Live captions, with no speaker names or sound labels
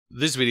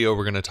This video,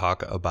 we're going to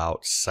talk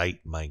about site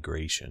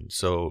migration.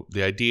 So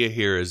the idea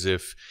here is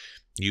if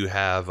you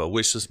have a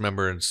wishlist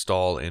member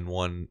install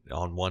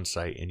on one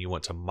site and you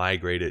want to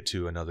migrate it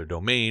to another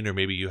domain, or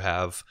maybe you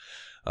have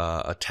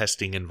a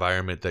testing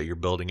environment that you're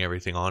building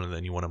everything on and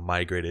then you want to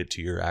migrate it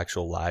to your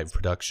actual live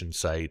production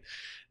site,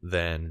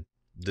 then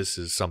this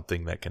is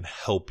something that can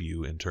help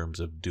you in terms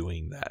of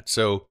doing that.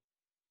 So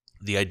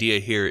the idea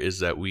here is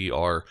that we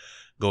are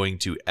going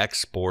to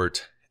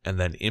export and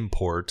then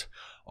import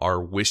our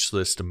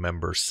wishlist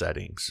member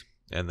settings.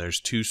 And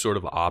there's two sort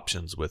of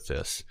options with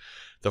this.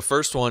 The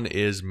first one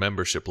is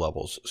membership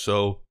levels.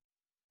 So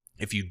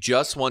if you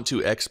just want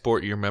to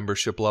export your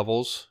membership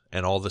levels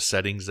and all the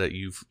settings that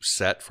you've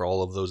set for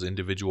all of those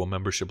individual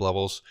membership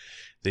levels,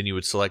 then you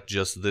would select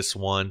just this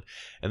one,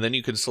 and then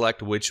you can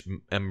select which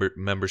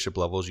membership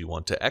levels you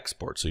want to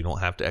export. So you don't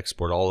have to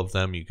export all of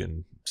them. You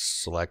can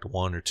select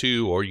one or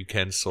two, or you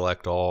can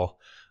select all,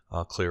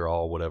 clear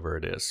all, whatever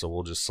it is. So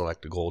we'll just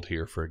select the gold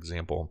here, for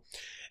example.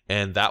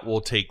 And that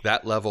will take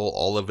that level,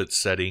 all of its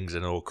settings,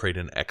 and it will create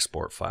an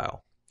export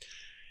file.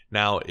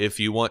 Now, if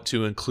you want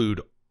to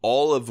include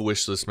all of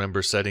wishlist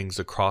member settings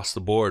across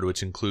the board,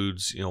 which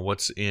includes,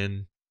 what's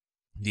in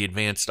the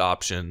advanced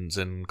options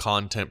and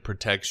content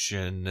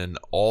protection and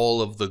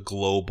all of the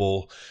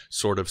global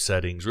sort of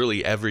settings,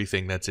 really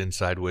everything that's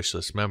inside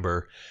wishlist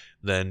member,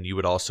 then you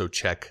would also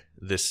check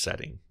this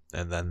setting,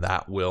 and then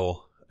that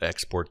will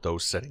export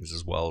those settings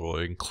as well. It will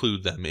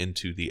include them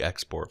into the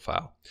export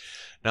file.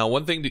 Now,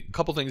 a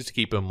couple things to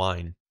keep in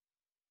mind.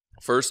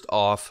 First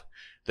off,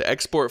 the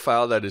export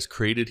file that is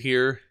created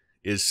here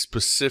is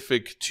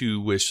specific to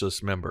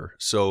wishlist member.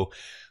 So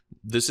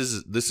this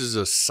is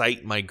a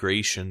site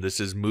migration. This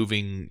is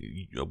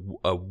moving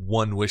a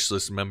one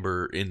wishlist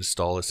member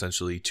install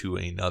essentially to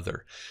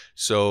another.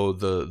 So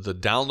the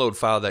download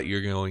file that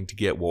you're going to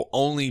get will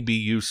only be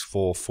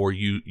useful for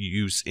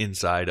use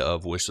inside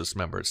of wishlist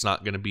member. It's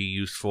not going to be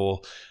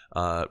useful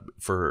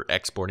for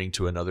exporting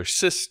to another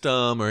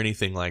system or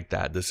anything like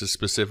that. This is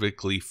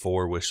specifically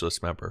for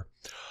wishlist member.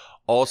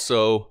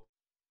 Also,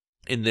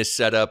 in this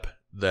setup,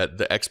 that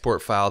the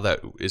export file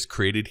that is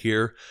created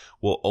here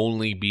will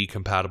only be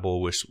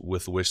compatible with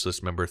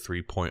wishlist member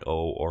 3.0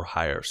 or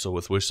higher. So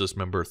with wishlist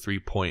member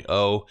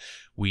 3.0,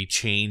 we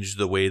changed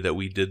the way that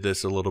we did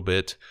this a little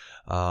bit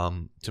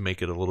to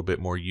make it a little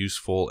bit more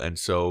useful. And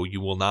so you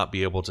will not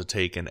be able to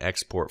take an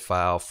export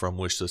file from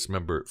wishlist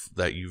member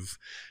that you've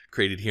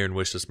created here in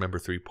wishlist member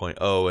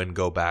 3.0 and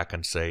go back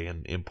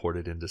and import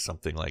it into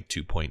something like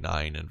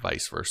 2.9 and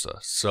vice versa.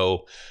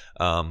 So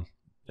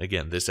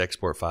again, this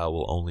export file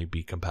will only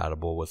be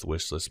compatible with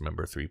wishlist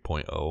member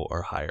 3.0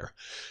 or higher.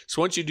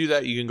 So once you do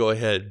that, you can go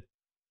ahead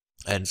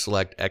and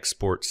select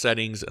export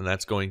settings, and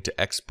that's going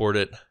to export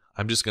it.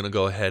 I'm just going to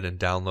go ahead and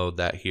download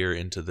that here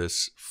into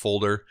this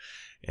folder,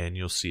 and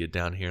you'll see it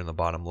down here in the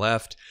bottom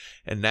left.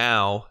 And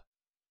now,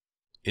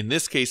 in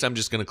this case, I'm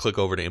just going to click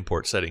over to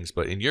import settings,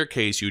 but in your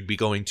case, you would be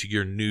going to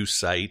your new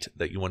site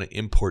that you want to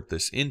import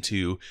this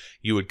into.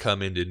 You would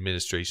come into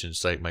administration,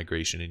 site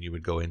migration, and you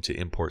would go into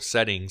import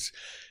settings.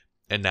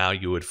 And now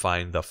you would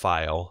find the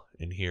file,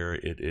 and here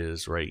it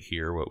is right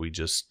here, what we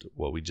just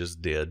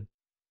did.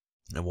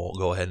 And we'll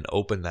go ahead and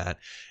open that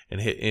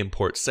and hit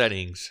import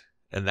settings,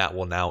 and that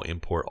will now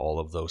import all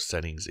of those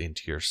settings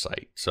into your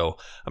site. So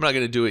I'm not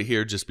going to do it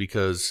here just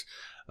because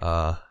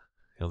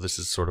this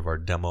is sort of our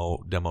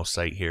demo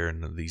site here,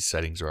 and these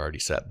settings are already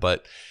set.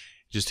 But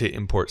just hit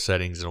import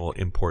settings, and it will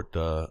import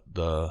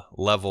the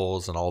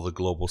levels and all the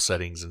global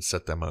settings and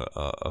set them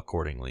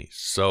accordingly.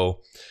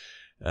 So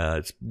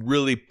it's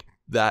really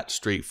that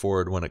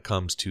straightforward when it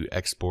comes to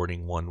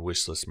exporting one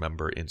wishlist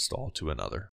member install to another.